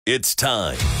It's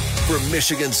time for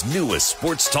Michigan's newest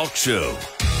sports talk show,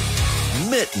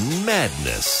 Mitten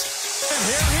Madness. And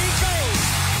here he goes,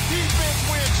 defense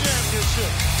win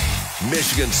championship.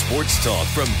 Michigan sports talk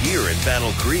from here in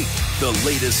Battle Creek. The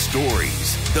latest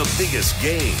stories, the biggest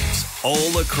games,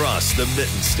 all across the Mitten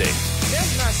State.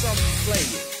 That's not something you play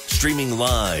with. Streaming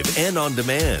live and on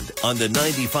demand on the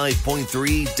 95.3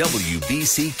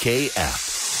 WBCK app.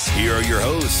 Here are your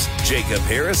hosts, Jacob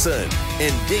Harrison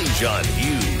and Da'Jzon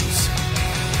Hughes.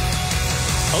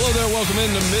 Hello there, welcome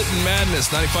into Mitten Madness,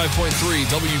 95.3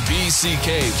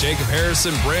 WBCK. Jacob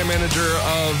Harrison, brand manager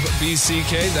of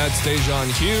BCK. That's Da'Jzon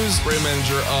Hughes, brand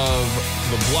manager of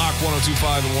the Block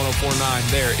 102.5 and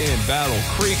 104.9 there in Battle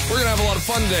Creek. We're going to have a lot of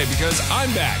fun today because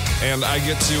I'm back, and I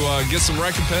get to get some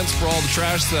recompense for all the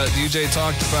trash that DJ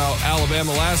talked about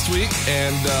Alabama last week,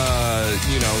 and,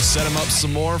 set him up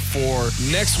some more for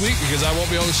next week because I won't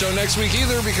be on the show next week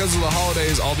either because of the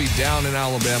holidays. I'll be down in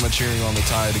Alabama cheering on the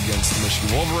Tide against the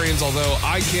Michigan Wolverines, although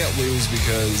I can't lose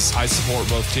because I support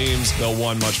both teams. They'll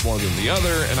win much more than the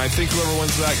other, and I think whoever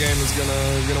wins that game is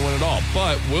gonna win it all.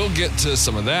 But we'll get to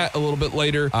some of that a little bit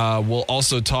later. We'll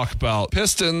also talk about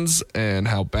Pistons and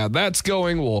how bad that's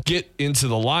going. We'll get into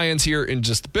the Lions here in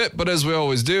just a bit, but as we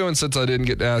always do, and since I didn't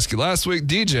get to ask you last week,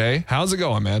 DJ, how's it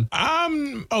going, man?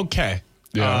 I'm okay.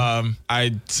 Yeah.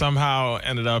 I somehow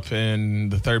ended up in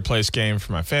the third place game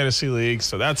for my fantasy league,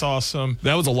 so that's awesome.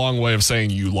 That was a long way of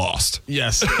saying you lost.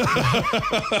 Yes.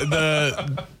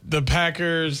 The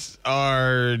Packers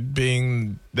are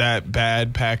being that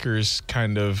bad Packers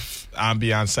kind of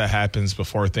ambiance that happens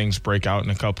before things break out in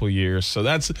a couple of years. So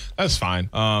that's fine.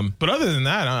 But other than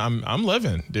that, I'm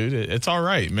living, dude. It's all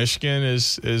right. Michigan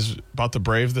is about to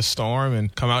brave the storm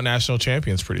and come out national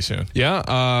champions pretty soon. Yeah.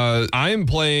 I am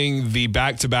playing the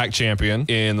back-to-back champion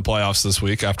in the playoffs this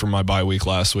week after my bye week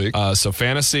last week. So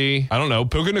fantasy, I don't know,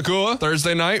 Puka Nacua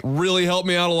Thursday night really helped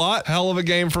me out a lot. Hell of a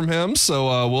game from him.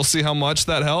 So we'll see how much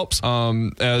that helps.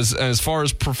 As far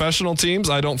as professional teams,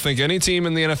 I don't think any team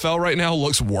in the NFL right now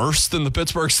looks worse than the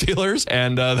Pittsburgh Steelers,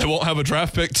 and they won't have a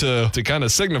draft pick to kind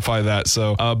of signify that.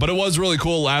 So, but it was really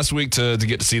cool last week to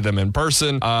get to see them in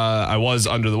person. I was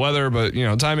under the weather, but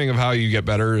timing of how you get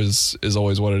better is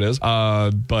always what it is.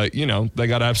 But they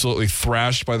got absolutely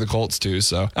thrashed by the Colts too.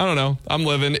 So I don't know. I'm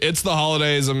living. It's the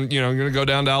holidays. I'm going to go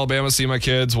down to Alabama, see my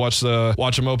kids, watch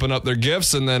them open up their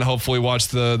gifts, and then hopefully watch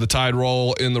the Tide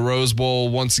roll in the Rose Bowl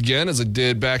once again, as I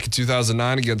did back in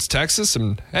 2009 against Texas.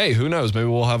 And hey, who knows? Maybe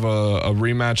we'll have a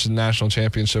rematch in the national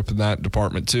championship in that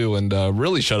department too, and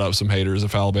really shut up some haters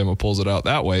if Alabama pulls it out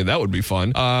that way. That would be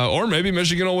fun. Or maybe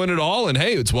Michigan will win it all, and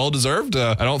hey, it's well deserved.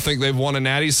 I don't think they've won a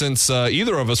natty since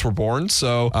either of us were born.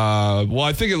 So,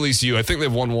 I think at least you. I think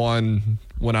they've won one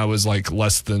when I was like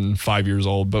less than 5 years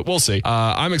old, but we'll see.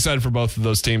 I'm excited for both of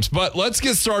those teams, but let's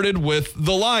get started with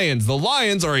the Lions. The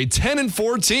Lions are a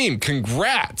 10-4 team.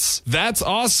 Congrats. That's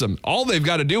awesome. All they've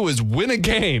got to do is win a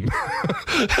game.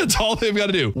 That's all they've got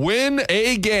to do. Win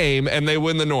a game and they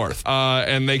win the North.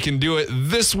 And they can do it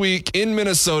this week in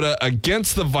Minnesota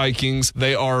against the Vikings.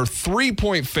 They are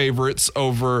 3-point favorites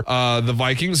over the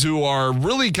Vikings, who are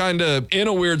really kind of in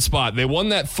a weird spot. They won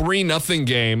that 3-0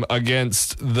 game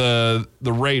against the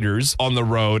Raiders on the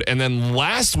road, and then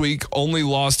last week only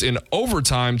lost in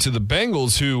overtime to the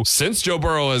Bengals, who, since Joe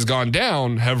Burrow has gone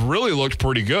down, have really looked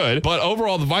pretty good. But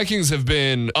overall, the Vikings have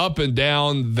been up and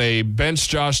down. They benched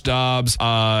Josh Dobbs,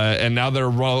 and now they're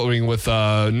rolling with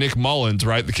Nick Mullins,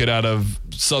 right? The kid out of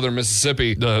Southern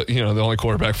Mississippi, the only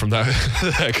quarterback from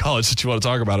that college that you want to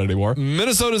talk about anymore.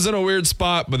 Minnesota's in a weird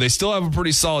spot, but they still have a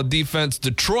pretty solid defense.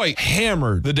 Detroit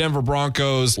hammered the Denver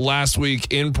Broncos last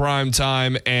week in prime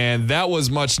time, and that was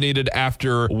much needed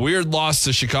after a weird loss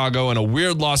to Chicago and a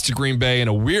weird loss to Green Bay and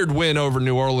a weird win over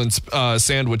New Orleans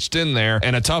sandwiched in there,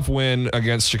 and a tough win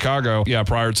against Chicago,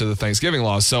 prior to the Thanksgiving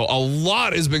loss. So a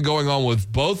lot has been going on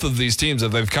with both of these teams that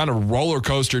they've kind of roller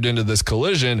coastered into this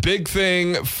collision. Big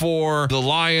thing for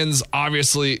the Lions,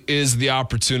 obviously, is the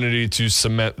opportunity to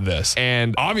cement this.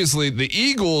 And obviously, the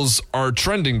Eagles are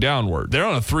trending downward. They're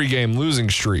on a 3-game losing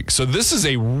streak. So this is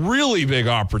a really big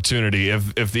opportunity.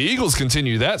 If the Eagles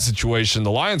continue that situation,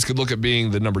 the Lions could look at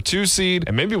being the number 2 seed,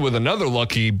 and maybe with another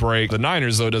lucky break, the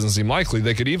Niners, though it doesn't seem likely,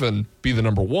 they could even be the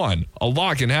number 1. A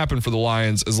lot can happen for the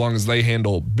Lions as long as they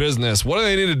handle business. What do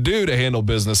they need to do to handle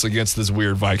business against this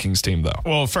weird Vikings team, though?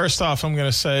 Well, first off, I'm going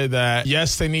to say that,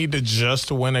 yes, they need to just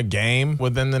win a game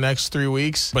within the next 3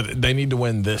 weeks, but they need to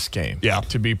win this game,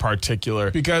 to be particular,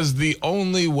 because the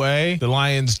only way the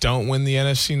Lions don't win the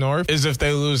NFC North is if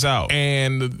they lose out,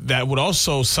 and that would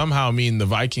also somehow mean the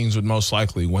Vikings would most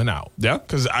likely win out. Yeah,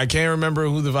 because I can't remember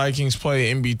who the Vikings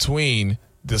play in between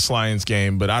this Lions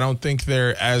game, but I don't think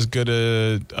they're as good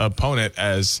a opponent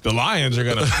as the Lions are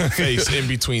going to face in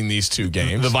between these two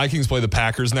games. The Vikings play the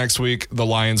Packers next week. The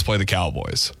Lions play the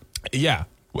Cowboys. Yeah.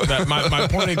 My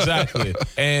point exactly.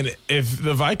 And if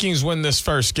the Vikings win this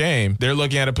first game, they're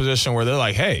looking at a position where they're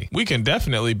like, hey, we can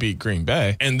definitely beat Green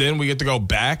Bay. And then we get to go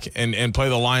back and play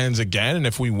the Lions again. And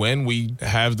if we win, we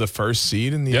have the first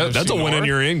seed in the NFC that's a win and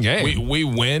you're in game. We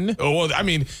win. Well, I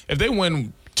mean, if they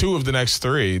win 2 of the next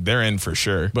 3, they're in for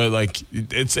sure. But like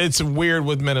it's weird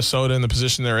with Minnesota in the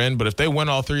position they're in. But if they win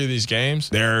all 3 of these games,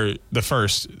 they're the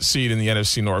first seed in the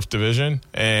NFC North division,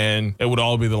 and it would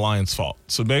all be the Lions' fault.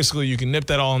 So basically, you can nip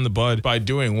that all in the bud by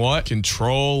doing what?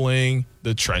 Controlling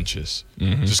the trenches.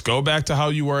 Mm-hmm. Just go back to how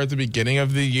you were at the beginning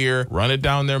of the year, run it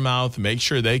down their mouth, make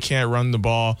sure they can't run the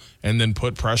ball, and then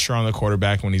put pressure on the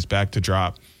quarterback when he's back to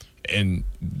drop. And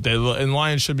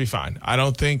Lions should be fine. I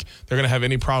don't think they're going to have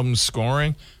any problems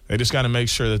scoring. They just got to make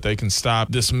sure that they can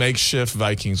stop this makeshift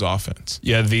Vikings offense.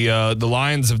 Yeah, the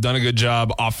Lions have done a good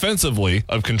job offensively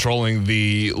of controlling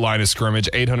the line of scrimmage.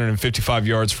 855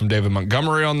 yards from David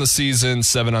Montgomery on the season,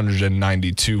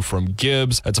 792 from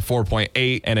Gibbs. That's a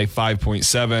 4.8 and a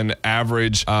 5.7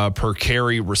 average per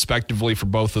carry, respectively, for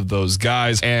both of those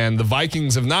guys. And the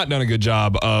Vikings have not done a good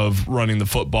job of running the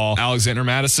football. Alexander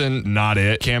Mattison, not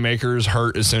it. Cam Akers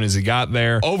hurt as soon as he got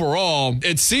there. Overall,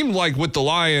 it seemed like with the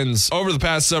Lions over the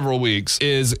past several weeks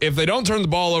is if they don't turn the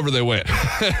ball over, they win.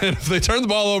 If they turn the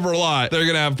ball over a lot, they're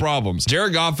going to have problems.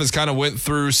 Jared Goff has kind of went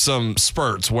through some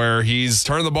spurts where he's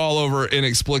turned the ball over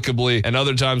inexplicably and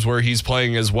other times where he's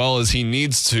playing as well as he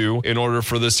needs to in order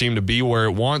for this team to be where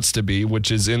it wants to be,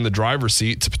 which is in the driver's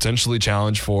seat to potentially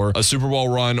challenge for a Super Bowl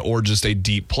run or just a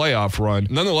deep playoff run.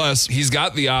 Nonetheless, he's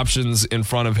got the options in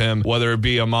front of him, whether it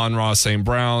be Amon-Ra St.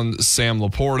 Brown, Sam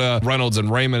Laporta, Reynolds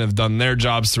and Raymond have done their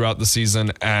jobs throughout the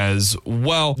season as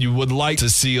well. You would like to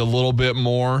see a little bit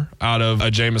more out of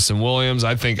Jamison Williams.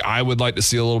 I think I would like to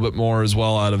see a little bit more as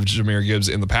well out of Jahmyr Gibbs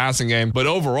in the passing game. But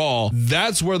overall,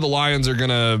 that's where the Lions are going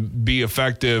to be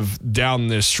effective down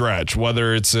this stretch,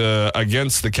 whether it's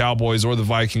against the Cowboys or the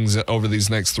Vikings over these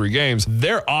next 3 games.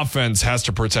 Their offense has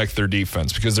to protect their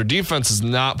defense because their defense has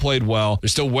not played well. They're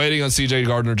still waiting on C.J.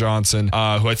 Gardner-Johnson,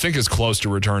 who I think is close to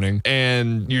returning.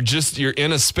 And you're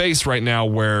in a space right now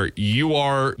where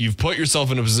you've put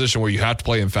yourself in a position where you have to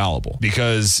play infallible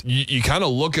because you kind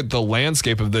of look at the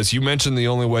landscape of this. You mentioned the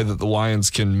only way that the Lions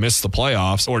can miss the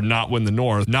playoffs or not win the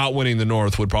North. Not winning the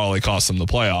North would probably cost them the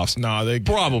playoffs. No, they'd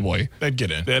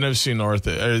get in. The NFC North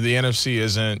or the NFC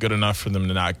isn't good enough for them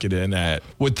to not get in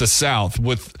with the South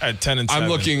at 10-7. I'm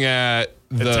looking at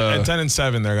at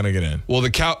 10-7. They're going to get in. Well,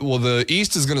 the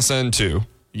East is going to send 2.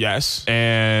 Yes.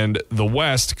 And the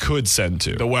West could send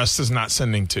 2. The West is not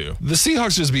sending 2. The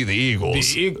Seahawks just beat the Eagles.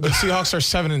 The Seahawks are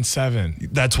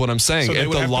 7-7. That's what I'm saying. So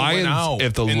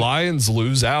if the Lions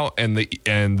lose out and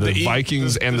the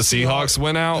Vikings and the Seahawks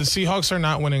win out, the Seahawks are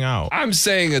not winning out. I'm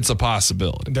saying it's a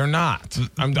possibility. They're not.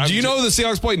 Do you know who the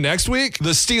Seahawks play next week?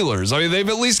 The Steelers. I mean, they've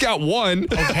at least got one.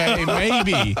 Okay,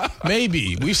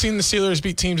 maybe. We've seen the Steelers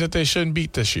beat teams that they shouldn't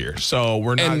beat this year, so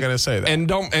we're not going to say that.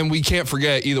 And we can't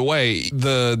forget either way.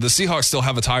 The Seahawks still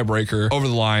have a tiebreaker over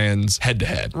the Lions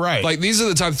head-to-head. Right. Like, these are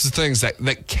the types of things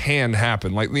that can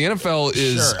happen. Like, the NFL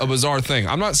is a bizarre thing.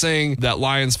 I'm not saying that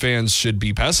Lions fans should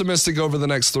be pessimistic over the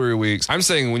next 3 weeks. I'm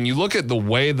saying when you look at the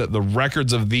way that the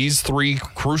records of these 3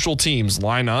 crucial teams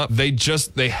line up, they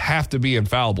have to be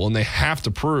infallible, and they have to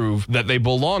prove that they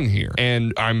belong here.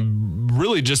 And I'm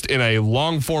really just in a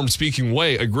long-form speaking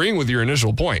way agreeing with your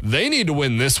initial point. They need to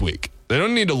win this week. They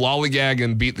don't need to lollygag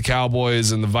and beat the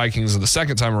Cowboys and the Vikings the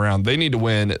second time around. They need to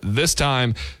win this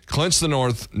time, clinch the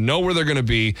North, know where they're going to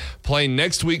be, play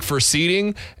next week for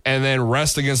seeding, and then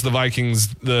rest against the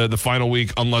Vikings the final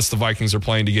week unless the Vikings are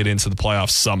playing to get into the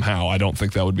playoffs somehow. I don't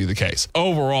think that would be the case.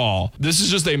 Overall, this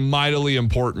is just a mightily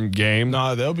important game.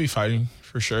 No, they'll be fighting.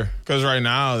 For sure. Because right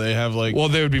now they have they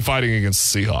would be fighting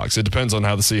against the Seahawks. It depends on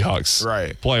how the Seahawks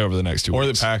play over the next 2 weeks. Or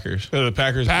the Packers. The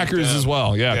Packers as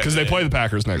well, yeah. Because they play the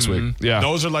Packers next week. Yeah.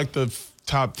 Those are the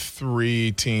top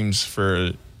 3 teams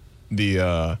for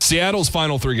the Seattle's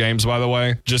final 3 games, by the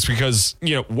way, just because,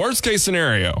 worst case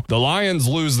scenario, the Lions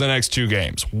lose the next 2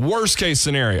 games. Worst case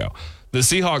scenario, the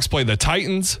Seahawks play the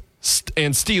Titans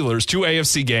and Steelers, 2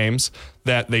 AFC games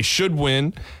that they should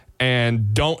win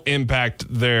and don't impact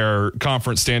their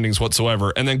conference standings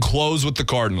whatsoever, and then close with the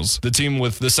Cardinals, the team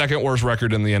with the 2nd worst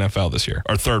record in the NFL this year,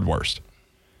 or 3rd worst.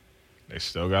 They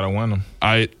still got to win them.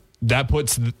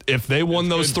 If they won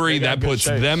those 3, that puts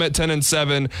them at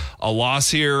 10-7. A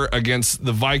loss here against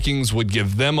the Vikings would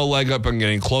give them a leg up on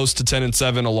getting close to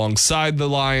 10-7 alongside the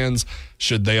Lions.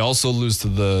 Should they also lose to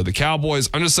the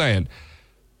Cowboys? I'm just saying,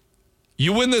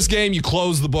 You win this game, you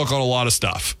close the book on a lot of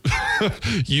stuff.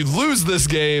 You lose this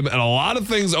game, and a lot of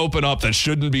things open up that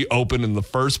shouldn't be open in the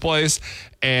first place.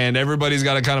 And everybody's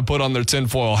got to kind of put on their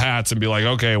tinfoil hats and be like,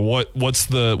 okay, what's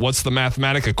the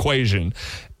mathematic equation?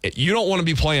 You don't want to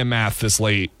be playing math this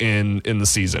late in the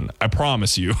season. I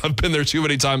promise you. I've been there too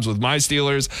many times with my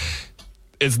Steelers.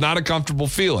 It's not a comfortable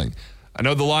feeling. I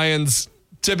know the Lions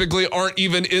typically aren't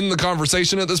even in the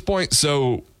conversation at this point,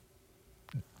 so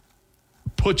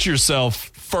put yourself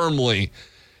firmly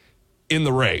in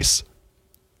the race.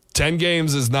 10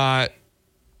 games is not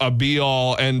a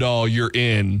be-all, end-all, you're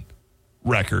in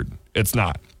record. It's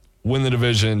not. Win the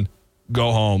division,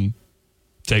 go home,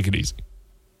 take it easy.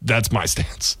 That's my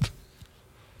stance.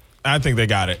 I think they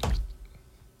got it.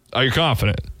 Are you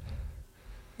confident?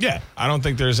 Yeah, I don't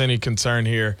think there's any concern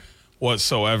here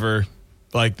whatsoever.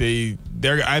 Like I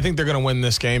think they're going to win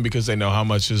this game because they know how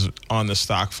much is on the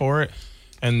stock for it.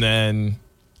 And then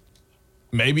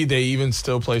maybe they even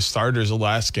still play starters the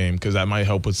last game because that might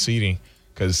help with seeding.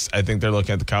 Because I think they're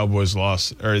looking at the Cowboys'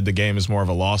 loss, or the game is more of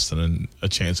a loss than a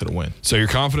chance at a win. So you're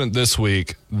confident this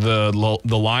week the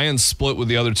Lions split with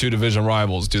the other two division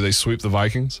rivals. Do they sweep the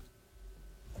Vikings?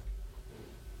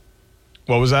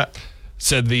 What was that?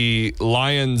 Said the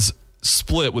Lions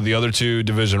split with the other two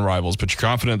division rivals, but you're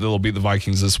confident that they'll beat the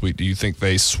Vikings this week. Do you think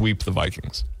they sweep the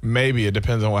Vikings? Maybe. It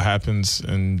depends on what happens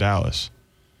in Dallas.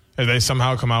 If they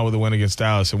somehow come out with a win against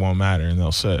Dallas, it won't matter, and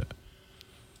they'll sit.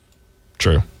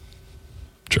 True.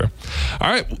 All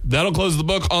right, that'll close the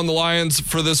book on the Lions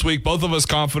for this week. Both of us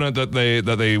confident that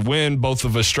they win. Both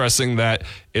of us stressing that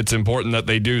it's important that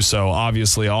they do so.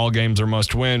 Obviously, all games are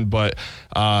must win, but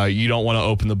you don't want to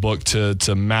open the book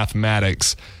to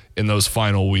mathematics in those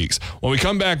final weeks. When we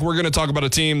come back, we're going to talk about a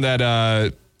team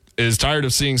that is tired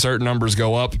of seeing certain numbers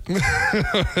go up,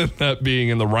 that being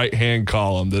in the right-hand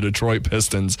column, the Detroit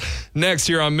Pistons. Next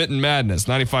here on Mitten Madness,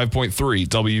 95.3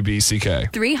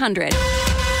 WBCK. 300.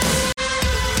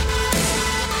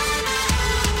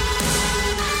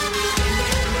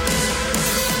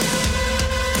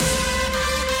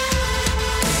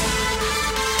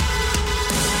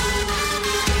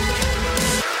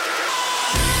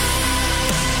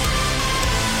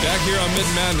 Here on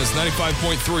Mitten Madness,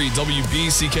 95.3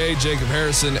 WBCK, Jacob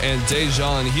Harrison and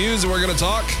Da'Jzon Hughes. And we're going to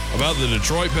talk about the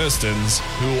Detroit Pistons,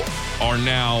 who are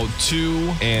now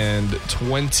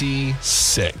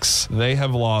 2-26. They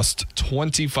have lost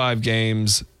 25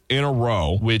 games in a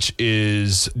row, which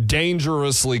is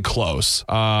dangerously close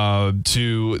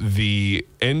to the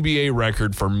NBA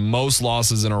record for most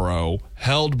losses in a row,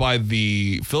 held by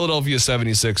the Philadelphia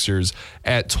 76ers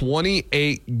at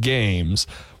 28 games,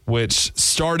 which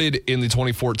started in the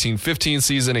 2014-15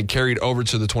 season and carried over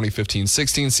to the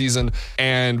 2015-16 season.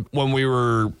 And when we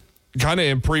were kind of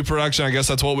in pre-production, I guess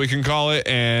that's what we can call it,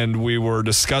 and we were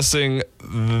discussing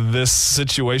this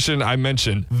situation, I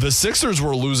mentioned the Sixers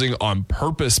were losing on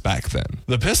purpose back then.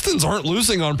 The Pistons aren't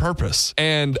losing on purpose.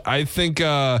 And I think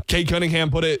Kate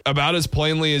Cunningham put it about as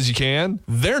plainly as you can.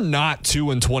 They're not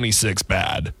 2-26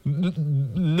 bad.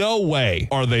 No way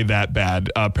are they that bad.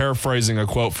 Paraphrasing a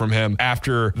quote from him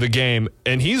after the game.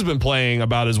 And he's been playing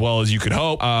about as well as you could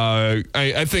hope.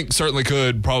 I think certainly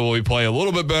could probably play a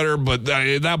little bit better, but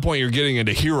at that point you're getting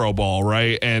into hero ball,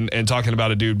 right? And talking about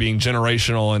a dude being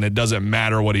generational and it doesn't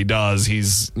matter what he does.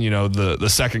 He's, the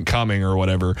second coming or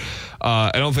whatever.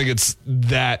 I don't think it's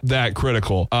that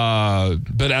critical.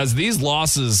 But as these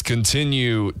losses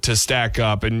continue to stack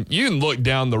up, and you can look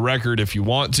down the record if you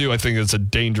want to, I think it's a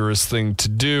dangerous thing to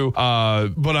do.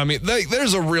 But I mean,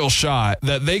 there's a real shot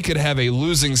that they could have a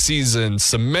losing season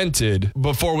cemented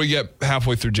before we get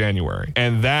halfway through January.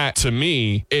 And that to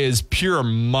me is pure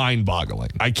mind boggling.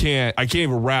 I can't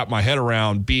even wrap my head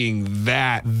around being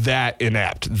that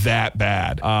inept, that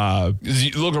bad.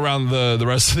 You look around the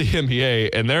rest of the NBA,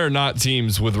 and there are not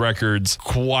teams with records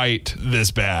quite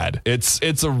this bad.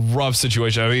 It's a rough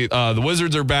situation. I mean, the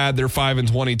Wizards are bad. They're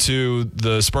 5-22.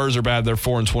 The Spurs are bad. They're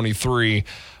 4-23.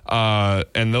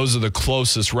 And those are the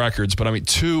closest records. But I mean,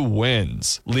 2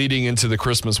 wins leading into the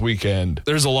Christmas weekend.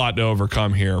 There's a lot to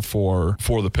overcome here for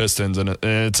the Pistons, and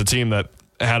it's a team that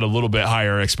had a little bit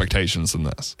higher expectations than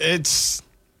this. It's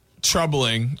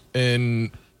troubling,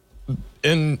 and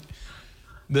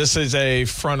this is a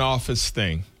front office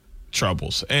thing,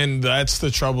 troubles. And that's the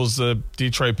troubles the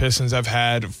Detroit Pistons have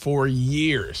had for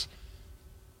years.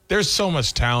 There's so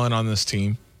much talent on this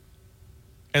team.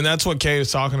 And that's what Kay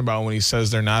is talking about when he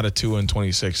says they're not a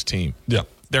 2-26 team. Yeah.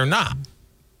 They're not.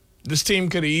 This team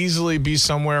could easily be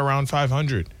somewhere around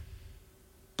 500.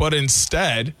 But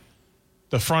instead,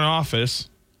 the front office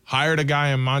hired a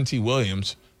guy in Monty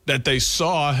Williams that they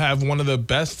saw have one of the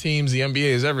best teams the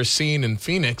NBA has ever seen in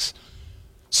Phoenix,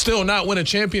 still not win a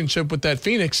championship with that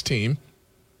Phoenix team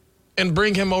and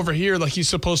bring him over here like he's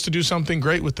supposed to do something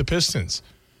great with the Pistons.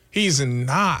 He's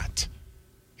not.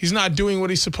 He's not doing what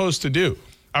he's supposed to do.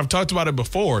 I've talked about it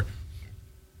before,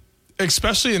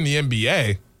 especially in the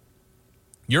NBA.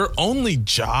 Your only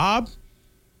job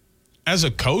as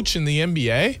a coach in the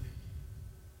NBA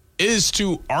is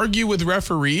to argue with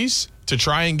referees to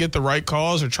try and get the right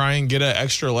calls or try and get an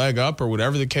extra leg up or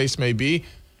whatever the case may be,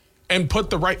 and put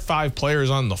the right 5 players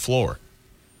on the floor.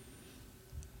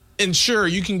 And sure,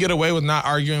 you can get away with not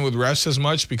arguing with refs as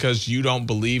much because you don't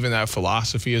believe in that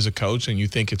philosophy as a coach and you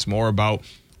think it's more about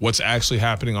what's actually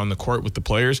happening on the court with the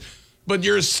players. But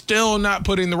you're still not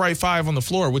putting the right 5 on the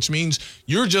floor, which means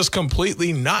you're just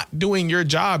completely not doing your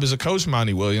job as a coach,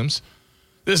 Monty Williams.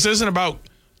 This isn't about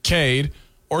Cade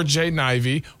or Jaden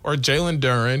Ivey or Jalen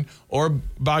Duren or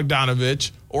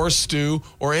Bogdanovich or Stu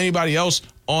or anybody else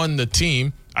on the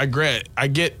team. I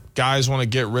get guys want to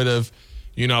get rid of,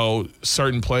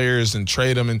 certain players and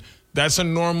trade them, and that's a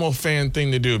normal fan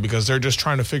thing to do because they're just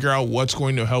trying to figure out what's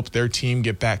going to help their team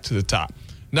get back to the top.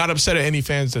 Not upset at any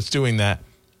fans that's doing that.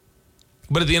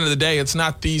 But at the end of the day, it's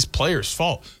not these players'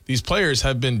 fault. These players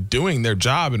have been doing their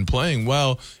job and playing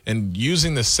well and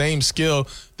using the same skill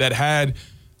that had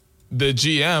the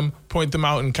GM point them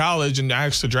out in college and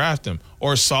asked to draft them,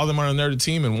 or saw them on another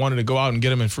team and wanted to go out and get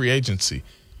them in free agency.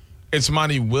 It's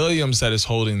Monty Williams that is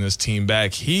holding this team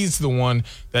back. He's the one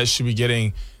that should be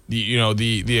getting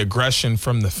the aggression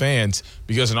from the fans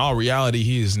because in all reality,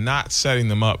 he is not setting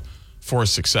them up for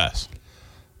success.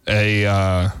 He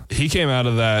came out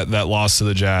of that loss to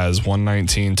the Jazz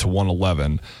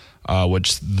 119-111,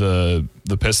 which the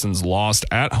Pistons lost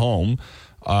at home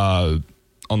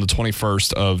on the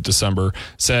 21st of December,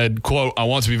 said, quote, "I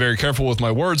want to be very careful with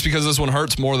my words because this one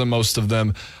hurts more than most of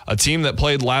them. A team that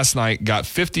played last night got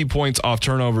 50 points off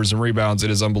turnovers and rebounds. It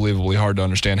is unbelievably hard to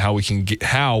understand how we can get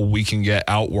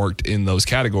outworked in those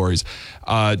categories."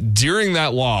 During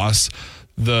that loss,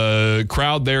 the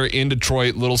crowd there in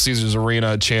Detroit, Little Caesars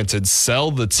Arena, chanted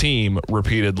 "sell the team"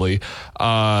 repeatedly.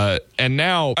 And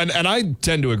I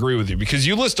tend to agree with you because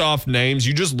you list off names,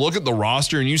 you just look at the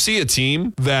roster and you see a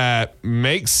team that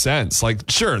makes sense. Like,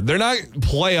 sure, they're not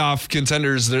playoff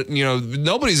contenders.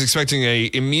 Nobody's expecting a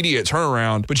immediate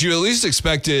turnaround, but you at least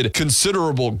expected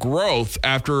considerable growth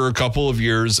after a couple of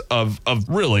years of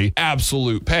really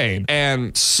absolute pain.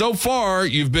 And so far,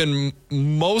 you've been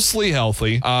mostly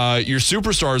healthy. Your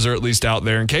superstars are at least out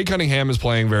there, and Cade Cunningham is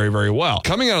playing very, very well.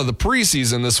 Coming out of the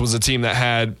preseason, this was a team that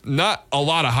had not a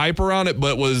lot of hype around it,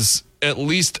 but was at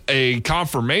least a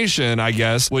confirmation, I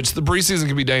guess, which the preseason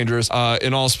can be dangerous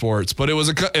in all sports, but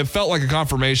it felt like a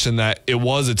confirmation that it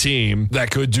was a team that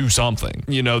could do something,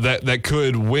 that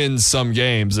could win some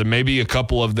games, and maybe a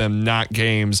couple of them not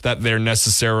games that they're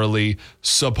necessarily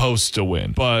supposed to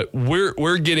win. But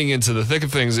we're getting into the thick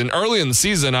of things. And early in the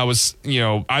season,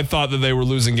 I thought that they were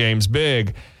losing games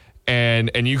big, and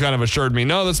you kind of assured me,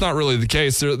 no, that's not really the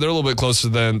case. They're a little bit closer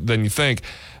than you think.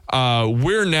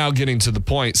 We're now getting to the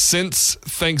point since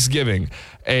Thanksgiving,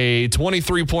 a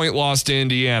 23-point loss to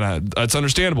Indiana. That's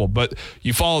understandable, but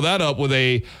you follow that up with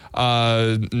a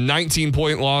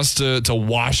 19-point loss to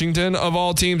Washington, of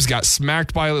all teams. Got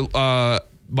smacked by the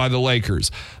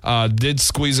Lakers. Did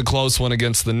squeeze a close one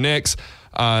against the Knicks.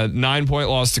 9-point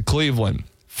loss to Cleveland.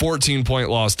 14-point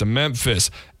loss to Memphis.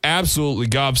 Absolutely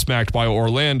gobsmacked by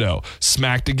Orlando.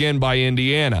 Smacked again by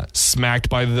Indiana. Smacked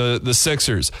by the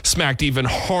Sixers. Smacked even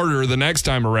harder the next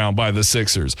time around by the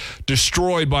Sixers.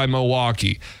 Destroyed by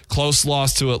Milwaukee. Close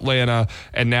loss to Atlanta.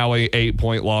 And now a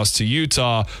 8-point loss to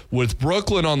Utah, with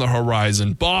Brooklyn on the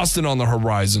horizon, Boston on the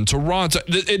horizon, Toronto.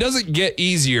 It doesn't get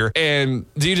easier. And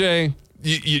DJ,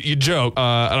 you joke.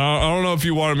 I don't know if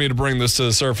you wanted me to bring this to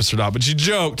the surface or not, but you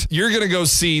joked you're going to go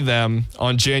see them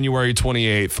on January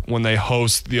 28th when they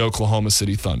host the Oklahoma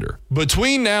City Thunder.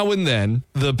 Between now and then,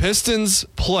 the Pistons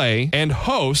play and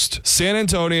host San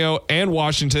Antonio and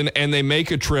Washington, and they make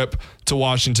a trip to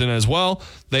Washington as well.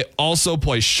 They also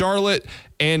play Charlotte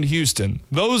and Houston.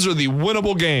 Those are the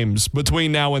winnable games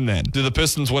between now and then. Do the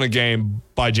Pistons win a game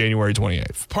by January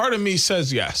 28th? Part of me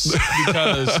says yes,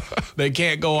 because they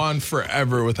can't go on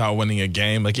forever without winning a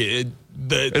game. Like it's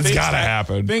got to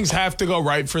happen. Things have to go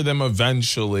right for them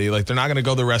eventually. Like, they're not going to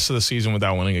go the rest of the season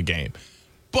without winning a game.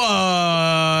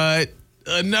 But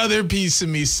another piece of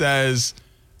me says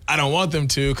I don't want them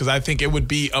to, because I think it would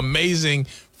be amazing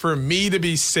for me to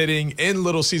be sitting in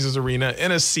Little Caesars Arena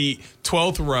in a seat,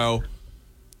 12th row,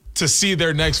 to see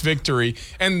their next victory.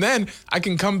 And then I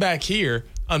can come back here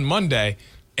on Monday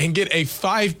and get a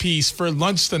 5-piece for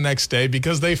lunch the next day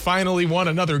because they finally won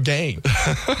another game.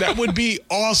 That would be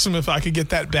awesome if I could get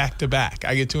that back-to-back.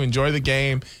 I get to enjoy the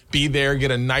game, be there, get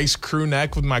a nice crew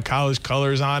neck with my college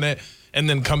colors on it, and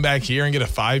then come back here and get a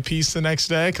 5-piece the next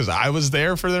day because I was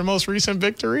there for their most recent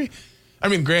victory. I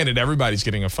mean, granted, everybody's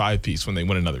getting a 5-piece when they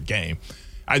win another game.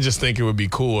 I just think it would be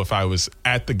cool if I was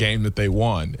at the game that they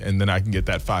won, and then I can get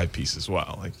that 5-piece as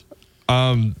well.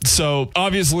 So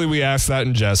obviously we asked that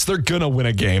in jest. They're going to win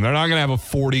a game. They're not going to have a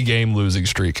 40-game losing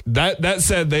streak. That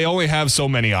said, they only have so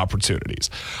many opportunities.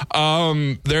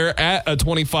 They're at a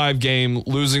 25-game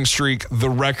losing streak. The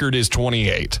record is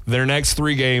 28. Their next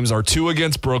 3 games are 2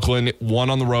 against Brooklyn, 1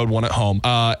 on the road, 1 at home.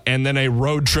 And then a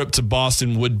road trip to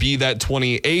Boston would be that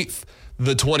 28th.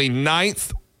 The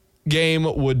 29th game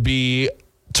would be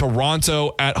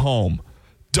Toronto at home.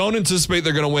 Don't anticipate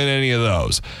they're going to win any of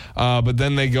those. But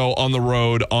then they go on the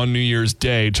road on New Year's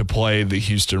Day to play the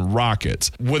Houston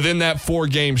Rockets. Within that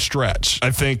 4-game stretch,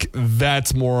 I think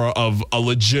that's more of a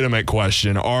legitimate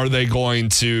question. Are they going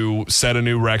to set a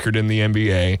new record in the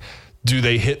NBA? Do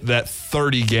they hit that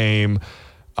 30-game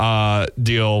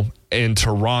deal in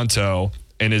Toronto?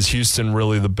 And is Houston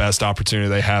really the best opportunity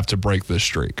they have to break this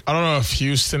streak? I don't know if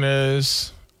Houston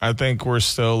is. I think we're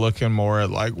still looking more at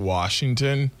like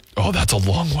Washington. Oh, that's a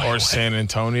long way away. Or San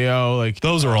Antonio.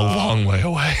 Those are a long way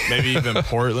away. Maybe even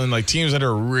Portland. Teams that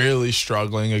are really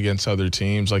struggling against other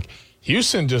teams.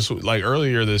 Houston just,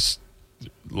 earlier this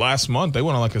last month, they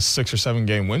went on a 6 or 7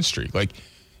 game win streak.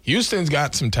 Houston's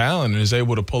got some talent and is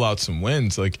able to pull out some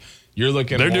wins. You're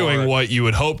looking They're doing what you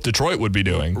would hope Detroit would be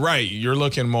doing. Right. You're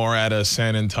looking more at a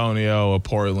San Antonio, a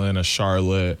Portland, a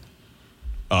Charlotte,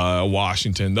 a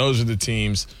Washington. Those are the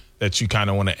teams that you kind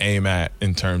of want to aim at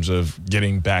in terms of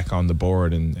getting back on the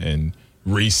board and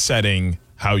resetting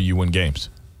how you win games.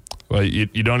 Well, you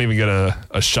don't even get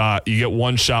a shot. You get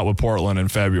 1 shot with Portland in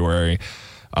February.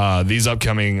 These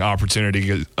upcoming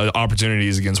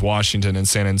opportunities against Washington and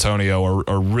San Antonio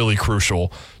are really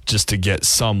crucial just to get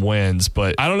some wins.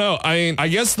 But I don't know. I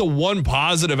guess the one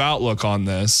positive outlook on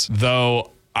this,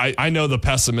 though, I know the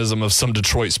pessimism of some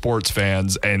Detroit sports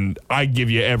fans, and I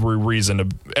give you every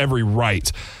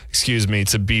right,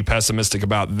 to be pessimistic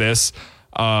about this.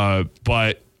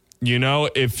 But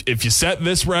if you set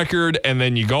this record and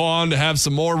then you go on to have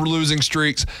some more losing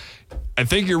streaks, I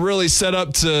think you're really set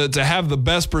up to have the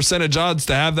best percentage odds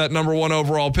to have that number 1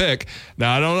 overall pick.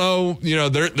 Now, I don't know,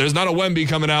 there's not a Wemby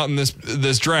coming out in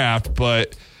this draft,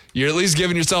 but you're at least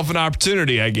giving yourself an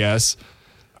opportunity, I guess.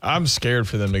 I'm scared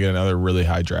for them to get another really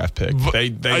high draft pick.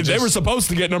 They were supposed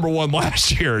to get number 1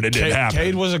 last year, and it didn't happen.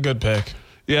 Cade was a good pick.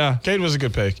 Yeah. Cade was a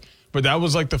good pick. But that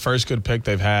was the first good pick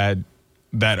they've had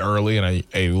that early in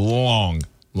a long,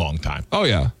 long time. Oh,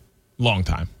 yeah. Long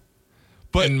time.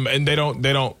 But and they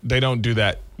don't do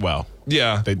that well.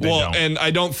 Yeah. They don't. And I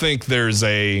don't think there's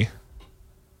a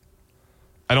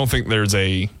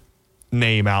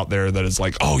name out there that is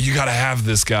oh, you got to have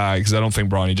this guy, because I don't think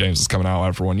Bronny James is coming out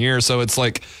after 1 year. So it's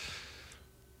he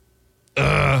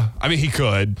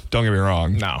could. Don't get me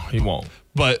wrong. No, he won't.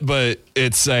 But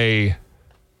it's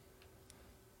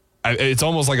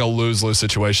almost like a lose-lose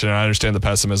situation. And I understand the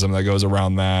pessimism that goes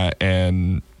around that,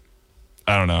 and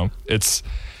I don't know. It's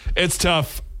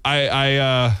tough.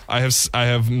 I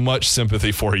have much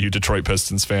sympathy for you, Detroit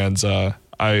Pistons fans.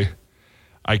 I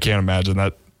can't imagine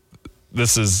that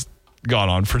this has gone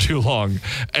on for too long.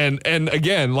 And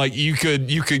again, you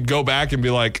could go back and be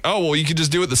oh, well, you could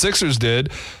just do what the Sixers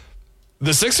did.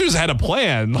 The Sixers had a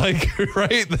plan,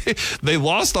 right? They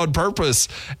lost on purpose,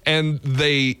 and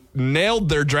they nailed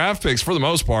their draft picks for the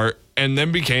most part, and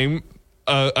then became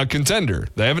a contender.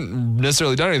 They haven't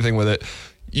necessarily done anything with it.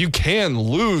 You can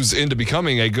lose into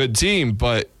becoming a good team,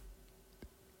 but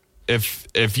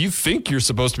if you think you're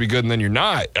supposed to be good and then you're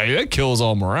not, that kills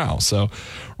all morale. So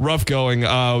rough going.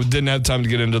 Didn't have time to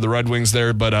get into the Red Wings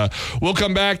there, but we'll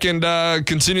come back and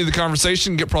continue the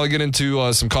conversation. Probably get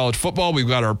into some college football. We've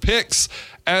got our picks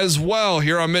as well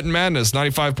here on Mitten Madness,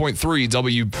 95.3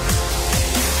 W.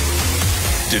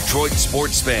 Detroit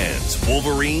sports fans,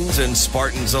 Wolverines and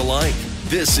Spartans alike.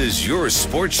 This is your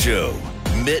sports show,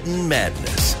 Mitten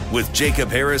Madness, with Jacob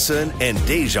Harrison and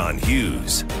Da'Jzon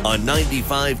Hughes on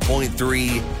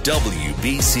 95.3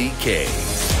 WBCK.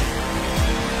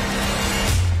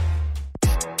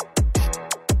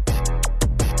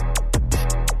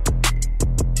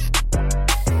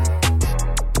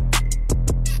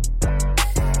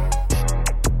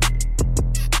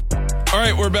 All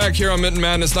right, we're back here on Mitten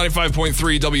Madness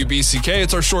 95.3 WBCK.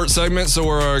 It's our short segment, so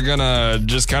we're going to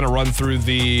just kind of run through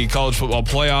the college football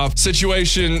playoff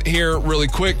situation here really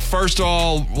quick. First of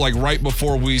all, like right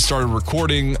before we started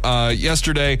recording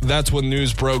yesterday, that's when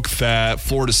news broke that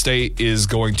Florida State is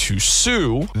going to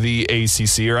sue the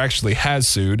ACC, or actually has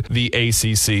sued the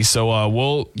ACC. So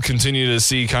we'll continue to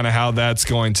see kind of how that's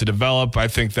going to develop. I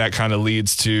think that kind of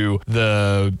leads to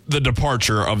the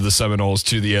departure of the Seminoles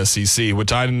to the SEC,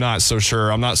 which I'm not so sure.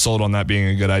 I'm not sold on that being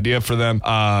a good idea for them.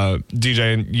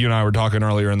 DJ, you and I were talking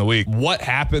earlier in the week. What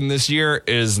happened this year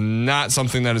is not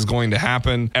something that is going to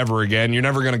happen ever again. You're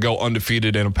never going to go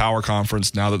undefeated in a power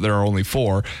conference now that there are only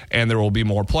 4 and there will be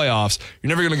more playoffs. You're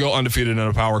never going to go undefeated in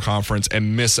a power conference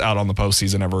and miss out on the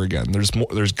postseason ever again.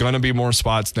 There's going to be more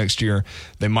spots next year.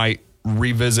 They might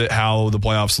revisit how the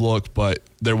playoffs look, but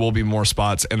there will be more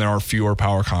spots and there are fewer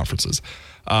power conferences.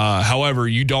 However,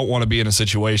 you don't want to be in a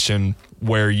situation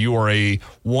where you are a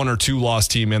 1 or 2 loss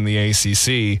team in the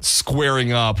ACC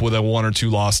squaring up with a 1 or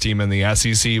 2 loss team in the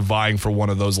SEC vying for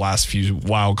one of those last few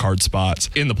wild card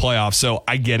spots in the playoffs. So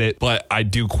I get it, but I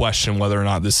do question whether or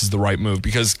not this is the right move,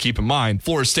 because keep in mind,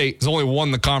 Florida State has only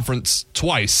won the conference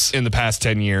twice in the past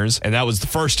 10 years, and that was the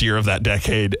first year of that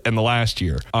decade and the last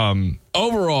year.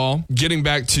 Overall, getting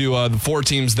back to the 4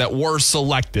 teams that were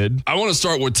selected, I want to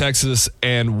start with Texas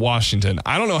and Washington.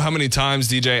 I don't know how many times,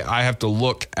 DJ, I have to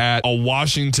look at a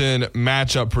Washington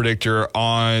matchup predictor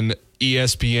on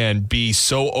ESPN be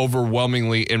so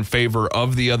overwhelmingly in favor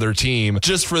of the other team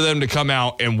just for them to come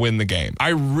out and win the game. I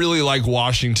really like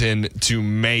Washington to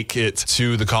make it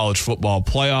to the college football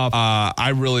playoff.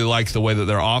 I really like the way that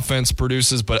their offense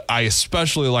produces, but I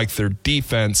especially like their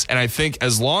defense. And I think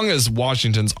as long as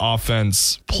Washington's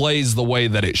offense plays the way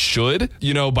that it should,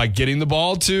 by getting the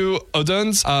ball to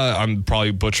Odunze, I'm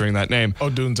probably butchering that name.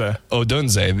 Odunze.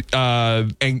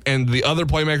 And the other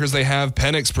playmakers they have,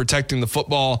 Penix protecting the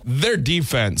football, their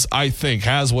defense, I think,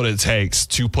 has what it takes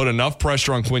to put enough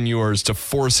pressure on Quinn Ewers to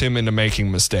force him into making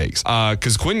mistakes.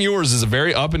 Because Quinn Ewers is a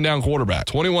very up and down quarterback.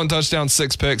 21 touchdowns,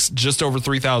 6 picks, just over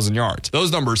 3,000 yards.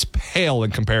 Those numbers pale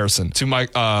in comparison to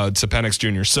Penix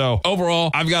Jr. So overall,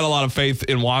 I've got a lot of faith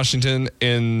in Washington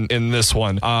in this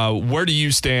one. Where do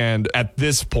you stand at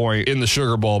this point in the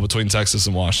Sugar Bowl between Texas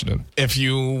and Washington? If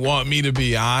you want me to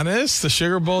be honest, the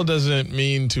Sugar Bowl doesn't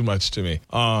mean too much to me.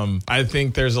 I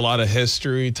think there's a lot of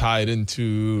history tied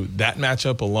into that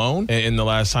matchup alone in the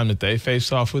last time that they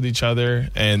faced off with each other.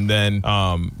 And then,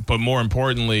 but more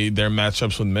importantly, their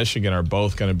matchups with Michigan are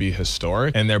both going to be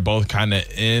historic, and they're both kind of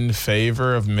in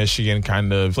favor of Michigan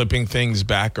kind of flipping things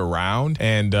back around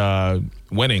and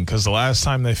winning, because the last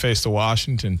time they faced a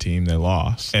Washington team, they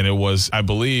lost, and it was, I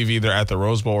believe, either at the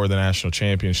Rose Bowl or the national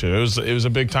championship. It was a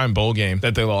big time bowl game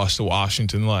that they lost to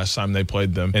Washington the last time they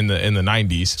played them in the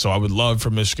 90s. So I would love for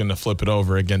Michigan to flip it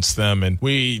over against them. And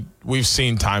we've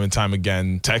seen time and time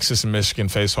again Texas and Michigan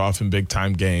face off in big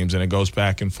time games, and it goes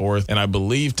back and forth. And I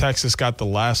believe Texas got the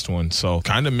last one, so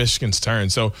kind of Michigan's turn.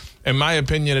 So in my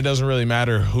opinion, it doesn't really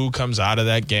matter who comes out of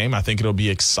that game. I think it'll be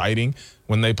exciting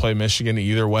when they play Michigan.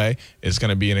 Either way, it's going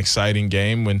to be an exciting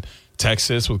game when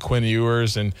Texas, with Quinn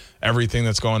Ewers and everything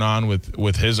that's going on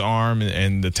with his arm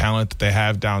and the talent that they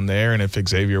have down there, and if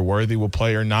Xavier Worthy will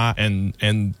play or not, and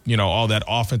all that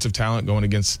offensive talent going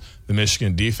against the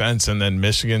Michigan defense. And then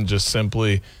Michigan just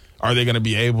simply, are they going to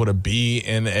be able to be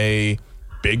in a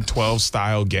Big 12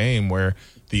 style game where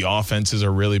the offenses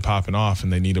are really popping off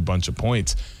and they need a bunch of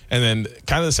points? And then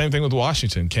kind of the same thing with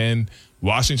Washington. Can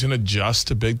Washington adjust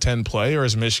to Big Ten play, or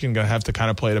is Michigan going to have to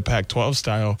kind of play the Pac-12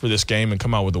 style for this game and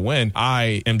come out with a win?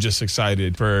 I am just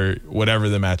excited for whatever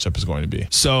the matchup is going to be.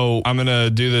 So I'm going to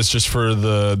do this just for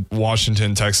the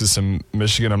Washington, Texas, and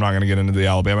Michigan. I'm not going to get into the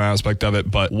Alabama aspect of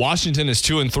it, but Washington is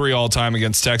 2-3 all time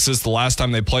against Texas. The last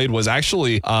time they played was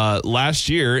actually last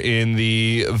year in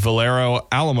the Valero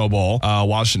Alamo Bowl.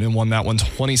 Washington won that one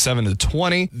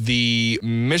 27-20. The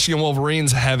Michigan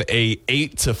Wolverines have a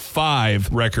 8-5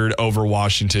 record over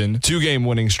Washington, 2-game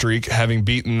winning streak, having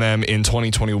beaten them in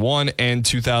 2021 and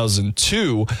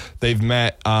 2002. They've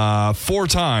met 4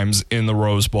 times in the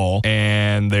Rose Bowl,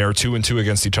 and they are 2-2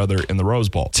 against each other in the Rose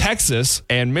Bowl. Texas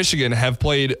and Michigan have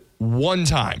played 1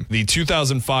 time, the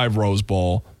 2005 Rose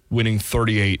Bowl, winning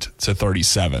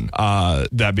 38-37,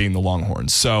 that being the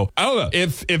Longhorns. So I don't know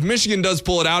if Michigan does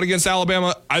pull it out against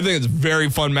Alabama. I think it's very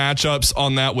fun matchups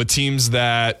on that with teams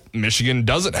that Michigan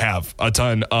doesn't have a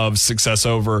ton of success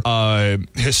over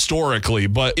historically.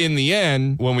 But in the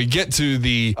end, when we get to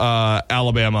the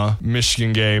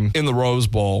Alabama-Michigan game in the Rose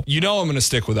Bowl, I'm going to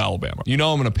stick with Alabama. I'm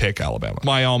going to pick Alabama.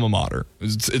 My alma mater.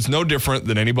 It's no different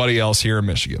than anybody else here in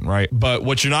Michigan, right? But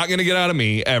what you're not going to get out of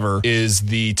me ever is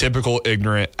the typical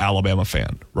ignorant Alabama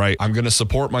fan, right? I'm going to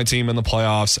support my team in the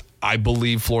playoffs. I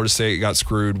believe Florida State got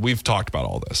screwed. We've talked about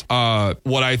all this.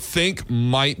 What I think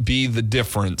might be the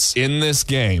difference in this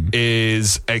game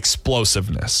is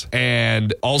explosiveness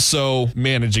and also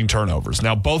managing turnovers.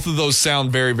 Now, both of those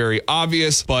sound very, very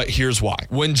obvious, but here's why.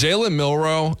 When Jalen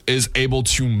Milroe is able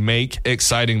to make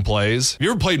exciting plays, have you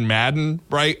ever played Madden,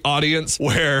 right, audience?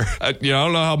 Where, I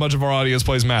don't know how much of our audience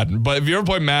plays Madden, but if you ever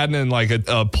play Madden and like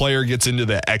a player gets into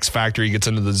the X factor, he gets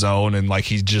into the zone and like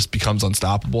he just becomes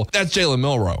unstoppable, that's Jalen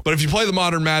Milroe. But if you play the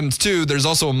modern Maddens too, there's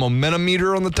also a momentum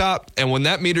meter on the top. And when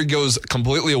that meter goes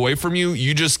completely away from you,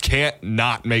 you just can't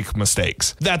not make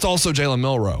mistakes. That's also Jalen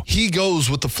Milroe. He goes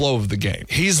with the flow of the game.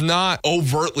 He's not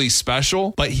overtly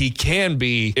special, but he can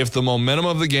be if the momentum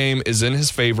of the game is in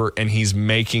his favor and he's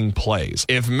making plays.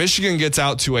 If Michigan gets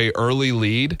out to an early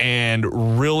lead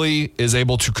and really is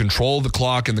able to control the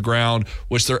clock and the ground,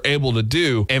 which they're able to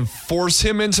do, and force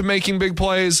him into making big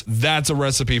plays, that's a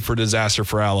recipe for disaster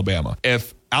for Alabama.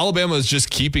 If Alabama is just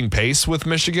keeping pace with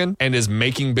Michigan and is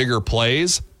making bigger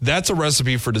plays, that's a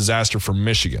recipe for disaster for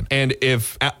Michigan. And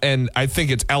I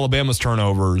think it's Alabama's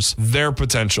turnovers, their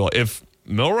potential. If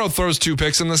Milroe throws 2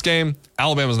 picks in this game,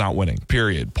 Alabama's not winning,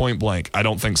 period. Point blank. I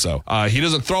don't think so. He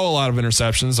doesn't throw a lot of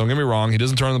interceptions. Don't get me wrong. He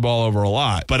doesn't turn the ball over a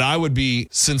lot. But I would be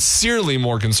sincerely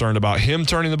more concerned about him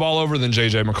turning the ball over than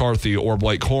J.J. McCarthy or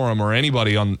Blake Corum or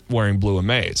anybody on wearing blue and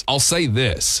maize. I'll say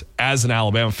this, as an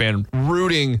Alabama fan,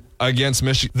 rooting against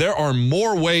Michigan, there are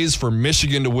more ways for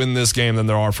Michigan to win this game than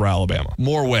there are for Alabama.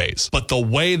 More ways. But the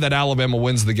way that Alabama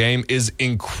wins the game is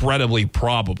incredibly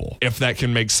probable, if that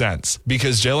can make sense.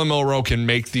 Because Jalen Milroe can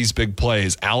make these big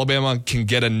plays. Alabama can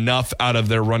get enough out of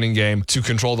their running game to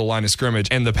control the line of scrimmage.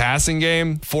 And the passing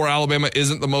game for Alabama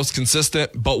isn't the most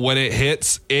consistent, but when it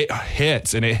hits.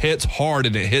 And it hits hard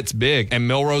and it hits big. And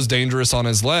Milroe's dangerous on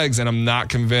his legs. And I'm not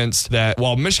convinced that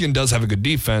while Michigan does have a good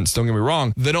defense, don't get me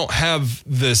wrong, they don't have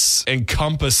this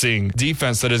encompassing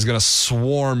defense that is going to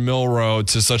swarm Milroe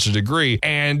to such a degree.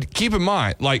 And keep in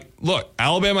mind, look,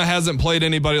 Alabama hasn't played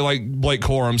anybody like Blake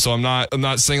Corum, so I'm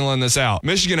not singling this out.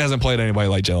 Michigan hasn't played anybody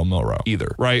like Jalen Milroe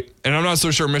either, right? And I'm not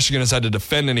so sure Michigan has had to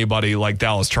defend anybody like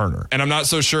Dallas Turner. And I'm not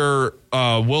so sure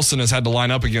Wilson has had to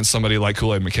line up against somebody like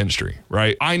Kool-Aid McKinstry,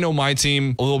 right? I know my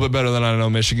team a little bit better than I know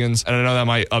Michigan's, and I know that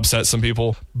might upset some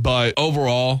people, but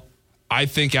overall, I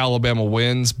think Alabama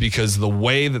wins because the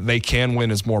way that they can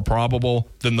win is more probable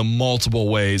than the multiple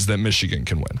ways that Michigan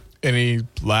can win. Any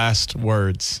last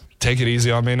words? Take it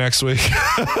easy on me next week.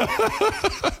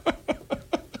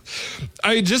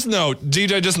 Just know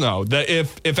that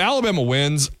if Alabama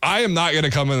wins, I am not going to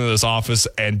come into this office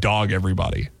and dog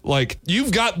everybody. Like,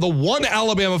 you've got the one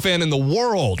Alabama fan in the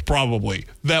world probably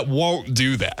that won't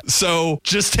do that. So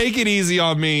just take it easy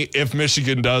on me if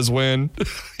Michigan does win.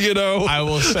 I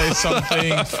will say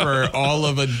something for all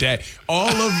of a day. All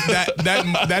of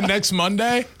that next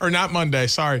Monday, or not Monday,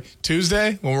 sorry,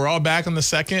 Tuesday, when we're all back on the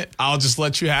 2nd, I'll just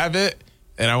let you have it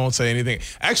and I won't say anything.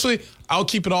 Actually, I'll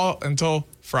keep it all until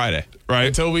Friday. Right.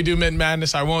 Until we do Mitten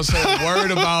Madness, I won't say a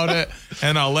word about it,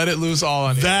 and I'll let it loose all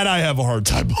on you. That I have a hard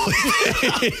time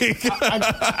believing.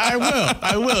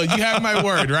 I will. You have my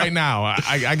word right now.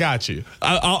 I got you.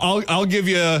 I'll give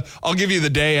you the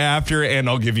day after, and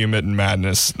I'll give you Mitten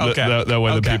Madness. Okay. That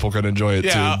way the people can enjoy it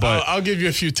too. But I'll give you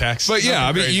a few texts. But yeah,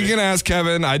 I mean, you can ask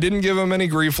Kevin. I didn't give him any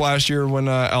grief last year when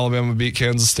Alabama beat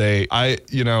Kansas State.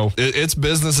 It's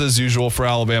business as usual for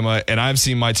Alabama, and I've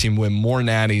seen my team win more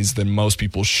natties than most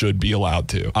people should be allowed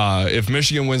to. If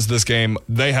Michigan wins this game,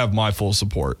 they have my full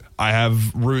support. I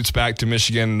have roots back to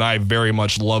Michigan, and I very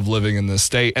much love living in this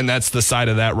state, and that's the side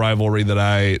of that rivalry that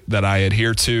I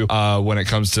adhere to when it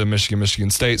comes to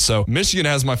Michigan State. So Michigan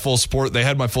has my full support. They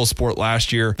had my full support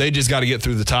last year. They just got to get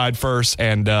through the Tide first,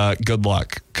 and good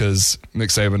luck, because Nick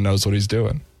Saban knows what he's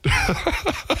doing.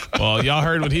 Well, y'all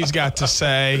heard what he's got to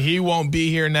say. He won't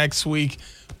be here next week,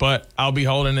 but I'll be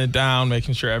holding it down,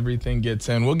 making sure everything gets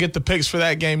in. We'll get the picks for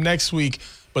that game next week,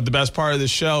 but the best part of the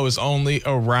show is only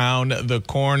around the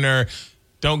corner.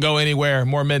 Don't go anywhere.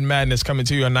 More Mitten Madness coming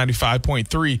to you on 95.3.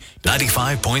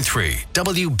 95.3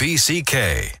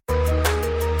 WBCK.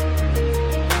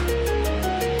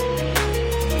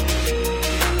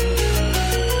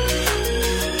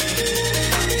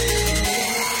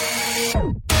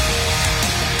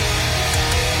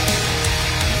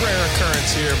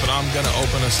 Here, but I'm going to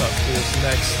open us up to this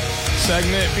next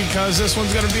segment because this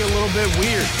one's going to be a little bit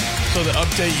weird. So to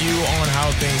update you on how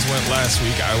things went last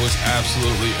week, I was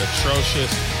absolutely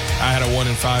atrocious. I had a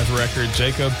 1-5 record.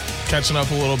 Jacob catching up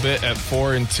a little bit at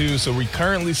 4-2. So we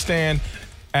currently stand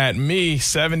at me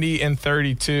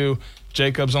 70-32.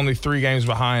 Jacob's only 3 games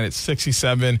behind at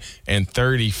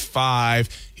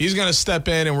 67-35. He's going to step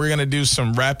in and we're going to do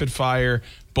some rapid fire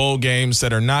bowl games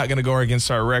that are not going to go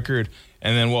against our record.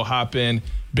 And then we'll hop in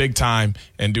big time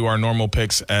and do our normal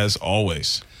picks as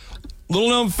always. Little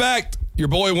known fact, your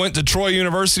boy went to Troy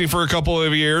University for a couple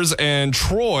of years, and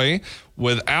Troy,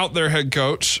 without their head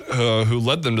coach, who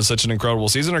led them to such an incredible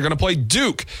season, are going to play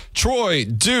Duke. Troy,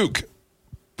 Duke,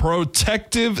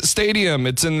 Protective Stadium.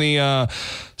 It's in the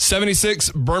 76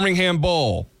 Birmingham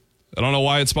Bowl. I don't know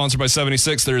why it's sponsored by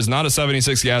 76. There is not a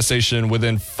 76 gas station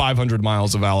within 500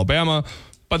 miles of Alabama,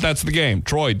 but that's the game.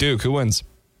 Troy, Duke, who wins?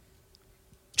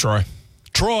 Troy,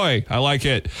 I like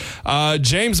it.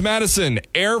 James Madison,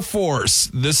 Air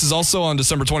Force. This is also on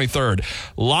December 23rd.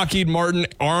 Lockheed Martin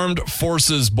Armed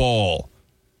Forces Bowl.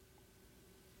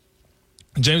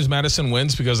 James Madison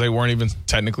wins because they weren't even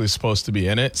technically supposed to be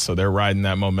in it, so they're riding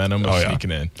that momentum of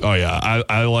sneaking in. Oh yeah,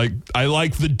 I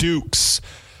like the Dukes.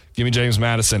 Give me James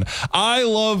Madison. I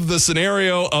love the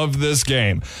scenario of this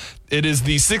game. It is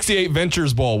the 68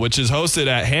 Ventures Bowl, which is hosted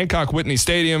at Hancock Whitney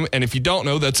Stadium, and if you don't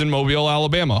know, that's in Mobile,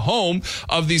 Alabama, home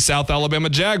of the South Alabama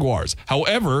Jaguars.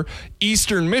 However,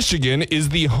 Eastern Michigan is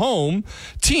the home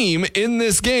team in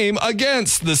this game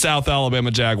against the South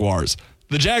Alabama Jaguars.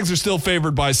 The Jags are still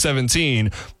favored by 17,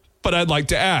 but I'd like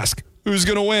to ask, who's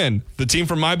going to win? The team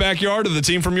from my backyard or the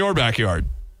team from your backyard?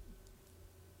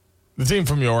 The team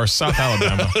from yours, South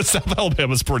Alabama. South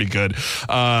Alabama's pretty good.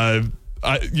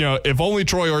 If only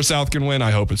Troy or South can win, I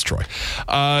hope it's Troy.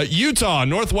 Utah,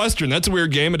 Northwestern. That's a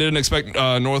weird game. I didn't expect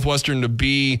Northwestern to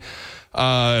be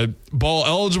bowl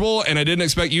eligible, and I didn't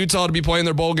expect Utah to be playing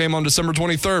their bowl game on December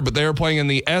 23rd, but they are playing in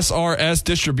the SRS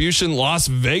Distribution Las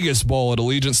Vegas Bowl at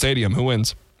Allegiant Stadium. Who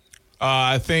wins?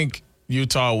 I think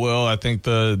Utah will. I think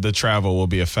the travel will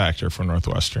be a factor for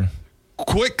Northwestern.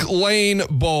 Quick Lane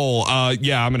Bowl. I'm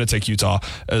going to take Utah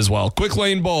as well. Quick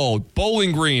Lane Bowl,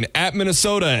 Bowling Green at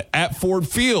Minnesota at Ford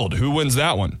Field. Who wins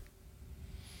that one?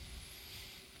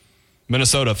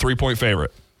 Minnesota, 3-point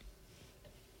favorite.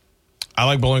 I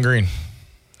like Bowling Green.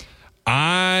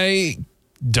 I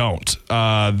don't.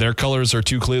 Their colors are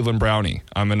too Cleveland Brownie.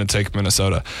 I'm going to take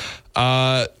Minnesota.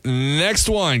 Next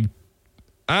one.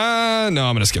 No, I'm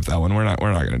going to skip that one. We're not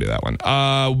going to do that one.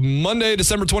 Monday,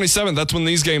 December 27th. That's when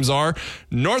these games are.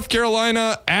 North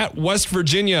Carolina at West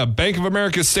Virginia, Bank of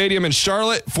America Stadium in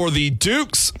Charlotte for the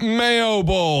Duke's Mayo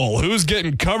Bowl. Who's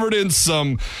getting covered in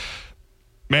some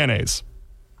mayonnaise?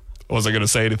 Was I going to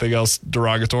say anything else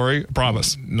derogatory?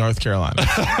 Promise. North Carolina.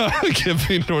 Give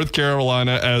me North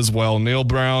Carolina as well. Neil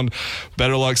Brown,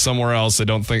 better luck somewhere else.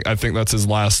 I think that's his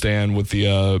last stand with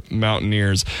the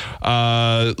Mountaineers.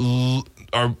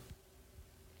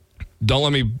 Don't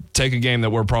let me take a game that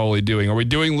we're probably doing. Are we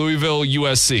doing Louisville,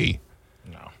 USC?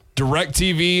 No.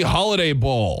 DirecTV Holiday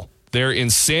Bowl. They're in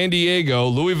San Diego.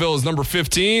 Louisville is number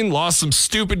 15. Lost some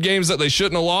stupid games that they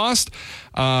shouldn't have lost.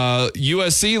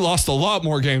 USC lost a lot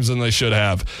more games than they should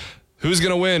have. Who's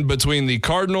going to win between the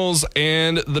Cardinals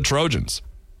and the Trojans?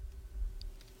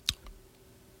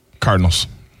 Cardinals.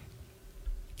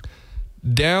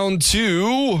 Down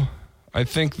to, I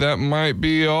think that might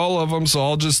be all of them, so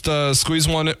I'll just squeeze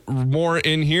one more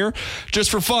in here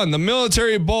just for fun. The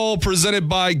Military Bowl presented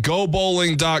by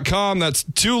GoBowling.com. That's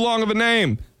too long of a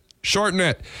name. Shorten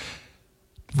it.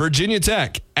 Virginia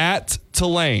Tech at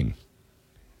Tulane.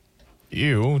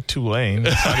 Ew, Tulane.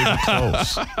 It's not even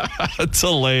close.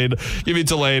 Tulane. Give me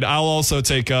Tulane. I'll also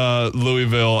take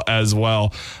Louisville as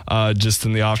well, just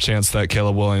in the off chance that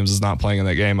Caleb Williams is not playing in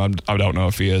that game. I don't know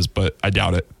if he is, but I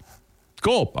doubt it.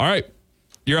 Cool. All right.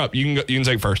 You're up. You can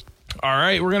take first. All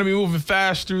right, we're going to be moving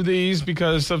fast through these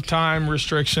because of time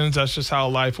restrictions. That's just how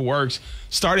life works.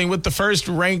 Starting with the first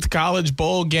ranked college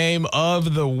bowl game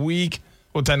of the week.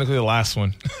 Well, technically the last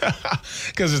one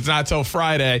because it's not till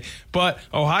Friday. But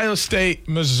Ohio State,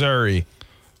 Missouri.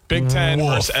 Big Ten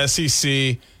versus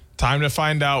SEC. Time to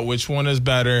find out which one is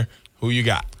better. Who you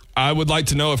got? I would like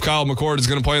to know if Kyle McCord is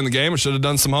going to play in the game. I should have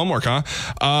done some homework, huh?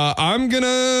 I'm going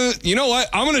to, you know what?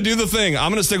 I'm going to do the thing. I'm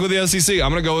going to stick with the SEC.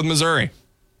 I'm going to go with Missouri.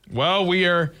 Well, we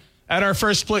are at our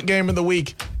first split game of the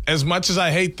week. As much as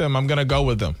I hate them, I'm going to go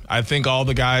with them. I think all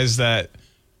the guys that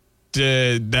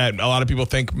a lot of people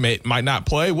think might not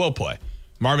play will play.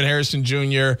 Marvin Harrison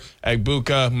Jr.,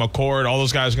 Egbuka, McCord, all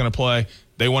those guys are going to play.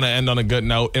 They want to end on a good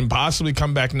note and possibly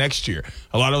come back next year.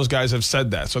 A lot of those guys have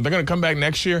said that. So if they're going to come back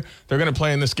next year, they're going to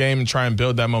play in this game and try and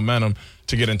build that momentum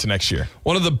to get into next year.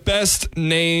 One of the best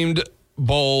named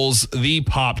bowls, the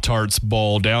Pop-Tarts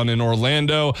Bowl down in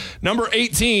Orlando. Number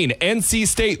 18, NC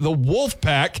State, the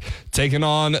Wolfpack, taking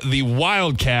on the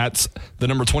Wildcats, the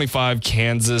number 25,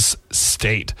 Kansas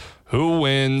State. Who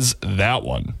wins that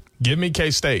one? Give me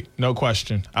K-State, no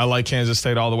question. I like Kansas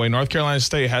State all the way. North Carolina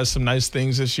State has some nice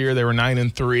things this year. They were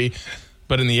 9-3,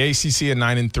 but in the ACC at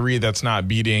 9-3, that's not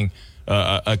beating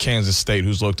a Kansas State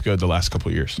who's looked good the last couple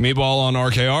of years. Meatball on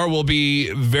RKR will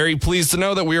be very pleased to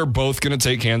know that we are both going to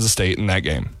take Kansas State in that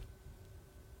game.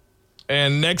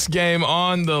 And next game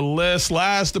on the list,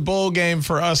 last bowl game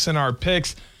for us in our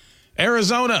picks,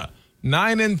 Arizona,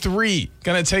 9-3,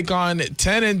 going to take on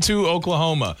 10-2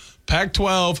 Oklahoma.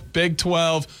 Pac-12, Big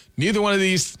 12, neither one of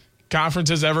these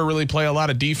conferences ever really play a lot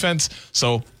of defense,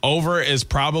 so over is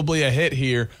probably a hit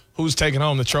here. Who's taking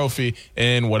home the trophy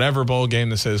in whatever bowl game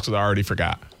this is, because I already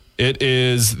forgot. It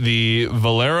is the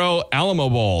Valero Alamo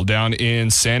Bowl down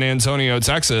in San Antonio,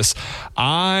 Texas.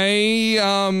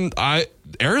 Arizona's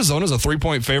a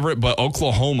 3-point favorite, but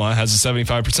Oklahoma has a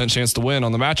 75% chance to win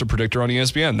on the matchup predictor on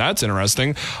ESPN. That's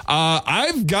interesting.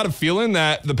 I've got a feeling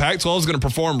that the Pac-12 is going to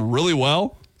perform really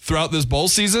well throughout this bowl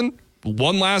season.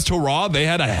 One last hurrah. They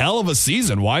had a hell of a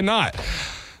season. Why not?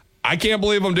 I can't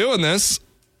believe I'm doing this.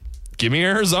 Give me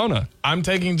Arizona. I'm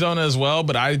taking Zona as well,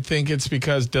 but I think it's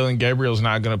because Dylan Gabriel's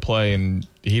not going to play, and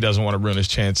he doesn't want to ruin his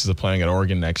chances of playing at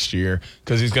Oregon next year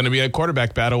because he's going to be a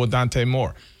quarterback battle with Dante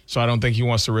Moore. So I don't think he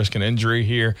wants to risk an injury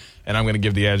here, and I'm going to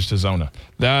give the edge to Zona.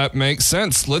 That makes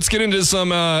sense. Let's get into some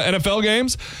NFL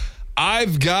games.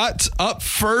 I've got up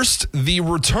first the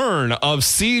return of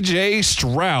C.J.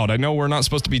 Stroud. I know we're not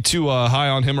supposed to be too high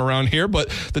on him around here, but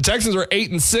the Texans are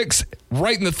 8-6,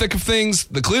 right in the thick of things.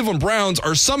 The Cleveland Browns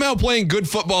are somehow playing good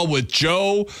football with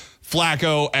Joe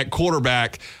Flacco at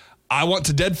quarterback. I want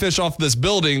to dead fish off this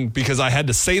building because I had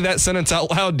to say that sentence out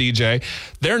loud, DJ.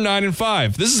 They're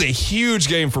 9-5. This is a huge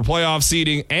game for playoff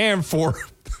seeding and for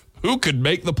who could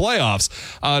make the playoffs.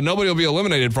 Nobody will be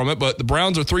eliminated from it, but the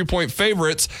Browns are 3-point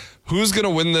favorites. Who's going to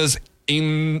win this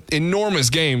enormous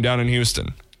game down in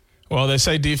Houston? Well, they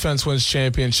say defense wins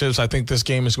championships. I think this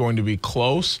game is going to be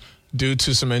close due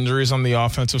to some injuries on the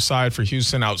offensive side for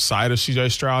Houston outside of C.J.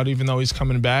 Stroud, even though he's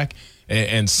coming back.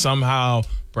 And somehow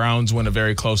Browns win a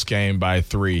very close game by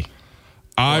 3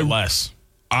 or less.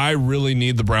 I really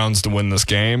need the Browns to win this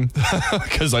game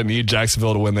because I need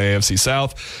Jacksonville to win the AFC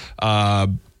South.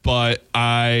 But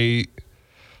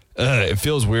it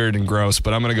feels weird and gross,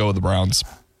 but I'm going to go with the Browns.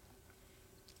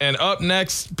 And up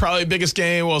next, probably biggest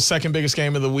game, second biggest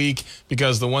game of the week,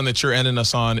 because the one that you're ending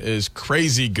us on is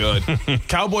crazy good.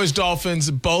 Cowboys, Dolphins,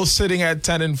 both sitting at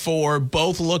 10-4,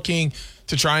 both looking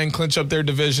to try and clinch up their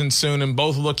division soon, and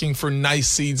both looking for nice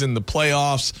seeds in the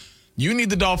playoffs. You need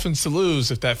the Dolphins to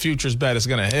lose if that futures bet is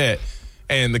going to hit,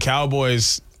 and the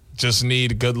Cowboys just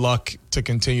need good luck to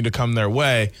continue to come their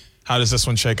way. How does this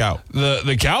one shake out?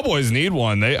 The Cowboys need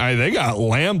one. They got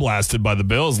lamb blasted by the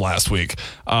Bills last week,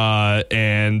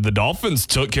 and the Dolphins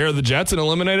took care of the Jets and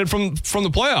eliminated from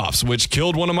the playoffs, which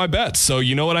killed one of my bets. So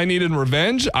you know what I need in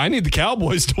revenge? I need the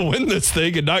Cowboys to win this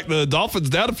thing and knock the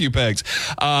Dolphins down a few pegs.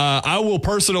 I will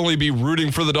personally be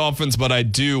rooting for the Dolphins, but I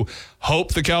do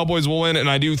hope the Cowboys will win, and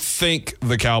I do think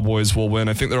the Cowboys will win.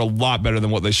 I think they're a lot better than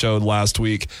what they showed last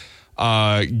week.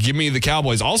 Give me the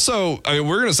Cowboys. Also, I mean,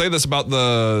 we're going to say this about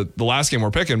the last game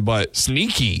we're picking, but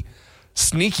sneaky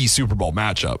Super Bowl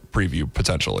matchup preview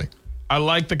potentially. I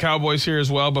like the Cowboys here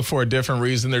as well, but for a different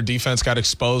reason. Their defense got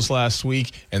exposed last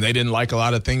week, and they didn't like a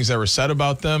lot of things that were said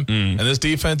about them. And this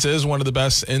defense is one of the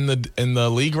best in the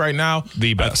league right now.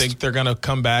 The best. I think they're going to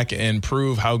come back and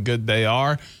prove how good they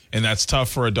are, and that's tough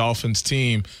for a Dolphins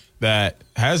team that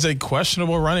has a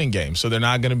questionable running game. So they're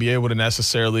not going to be able to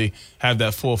necessarily have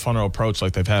that full funnel approach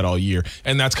like they've had all year.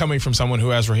 And that's coming from someone who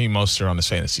has Raheem Mostert on his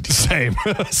fantasy team.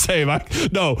 Same.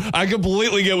 I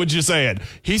completely get what you're saying.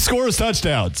 He scores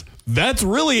touchdowns. That's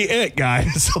really it,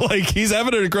 guys. Like, he's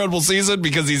having an incredible season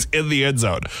because he's in the end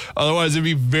zone. Otherwise, it'd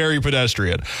be very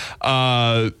pedestrian.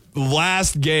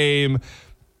 Last game,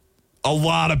 a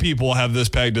lot of people have this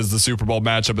pegged as the Super Bowl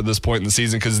matchup at this point in the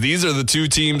season because these are the two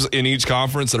teams in each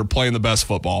conference that are playing the best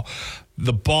football.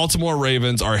 The Baltimore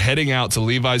Ravens are heading out to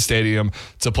Levi Stadium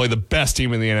to play the best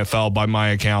team in the NFL by my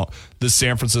account, the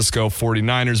San Francisco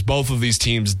 49ers. Both of these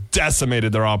teams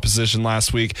decimated their opposition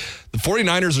last week. The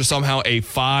 49ers are somehow a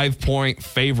 5-point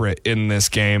favorite in this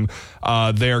game.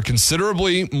 They are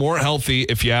considerably more healthy,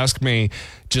 if you ask me.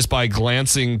 Just by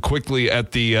glancing quickly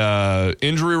at the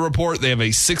injury report, they have a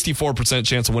 64%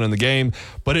 chance of winning the game,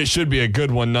 but it should be a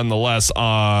good one nonetheless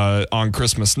on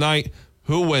Christmas night.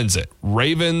 Who wins it?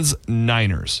 Ravens,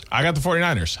 Niners. I got the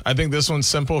 49ers. I think this one's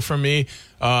simple for me.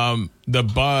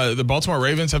 The Baltimore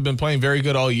Ravens have been playing very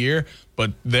good all year,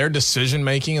 but their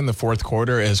decision-making in the fourth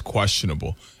quarter is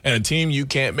questionable. And a team you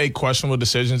can't make questionable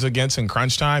decisions against in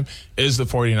crunch time is the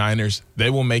 49ers. They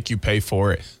will make you pay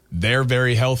for it. They're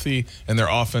very healthy, and their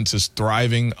offense is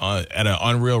thriving at an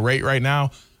unreal rate right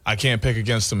now. I can't pick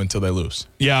against them until they lose.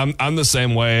 Yeah, I'm the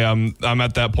same way. I'm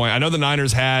at that point. I know the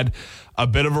Niners had a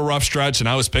bit of a rough stretch, and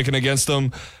I was picking against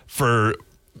them for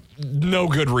no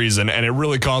good reason, and it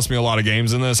really cost me a lot of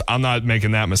games in this. I'm not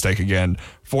making that mistake again.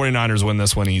 49ers win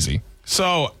this one easy.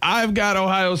 So I've got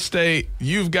Ohio State.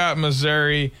 You've got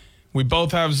Missouri. We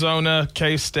both have Zona,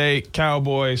 K-State,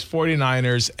 Cowboys,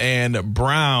 49ers, and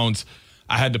Browns.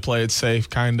 I had to play it safe,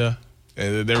 kind of.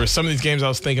 There were some of these games I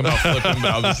was thinking about flipping,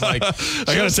 but I was like,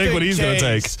 I got to take what he's going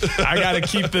to take. I got to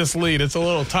keep this lead. It's a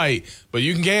little tight, but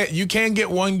you can get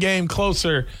one game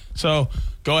closer. So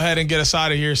go ahead and get us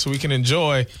out of here so we can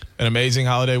enjoy an amazing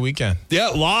holiday weekend. Yeah,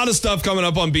 a lot of stuff coming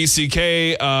up on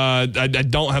BCK. I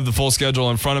don't have the full schedule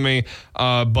in front of me,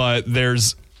 but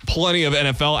there's plenty of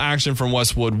NFL action from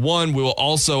Westwood 1. We will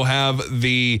also have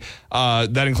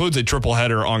that includes a triple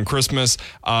header on Christmas,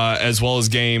 as well as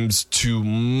games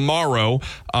tomorrow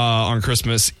on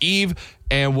Christmas Eve.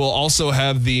 And we'll also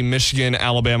have the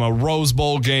Michigan-Alabama Rose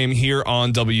Bowl game here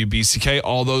on WBCK.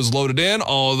 All those loaded in,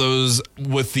 all those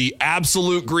with the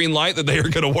absolute green light that they are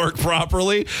going to work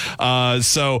properly.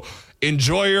 So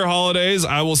enjoy your holidays.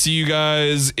 I will see you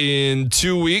guys in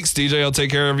 2 weeks. DJ, I'll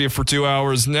take care of you for 2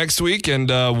 hours next week. And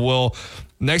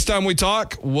next time we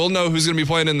talk, we'll know who's going to be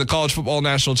playing in the College Football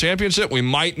National Championship. We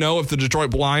might know if the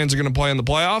Detroit Lions are going to play in the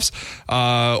playoffs,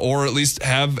 or at least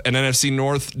have an NFC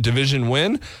North division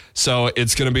win. So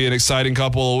it's going to be an exciting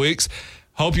couple of weeks.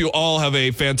 Hope you all have a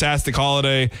fantastic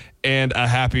holiday and a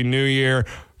happy new year.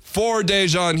 For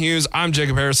Da'Jzon Hughes, I'm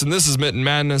Jacob Harrison. This is Mitten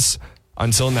Madness.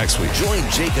 Until next week. Join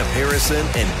Jacob Harrison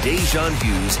and Da'Jzon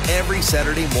Hughes every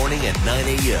Saturday morning at 9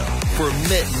 a.m. for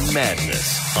Mitten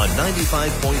Madness on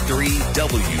 95.3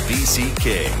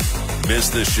 WBCK. Miss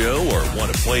the show or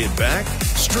want to play it back?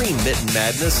 Stream Mitten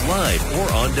Madness live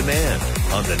or on demand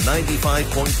on the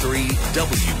 95.3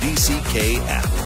 WBCK app.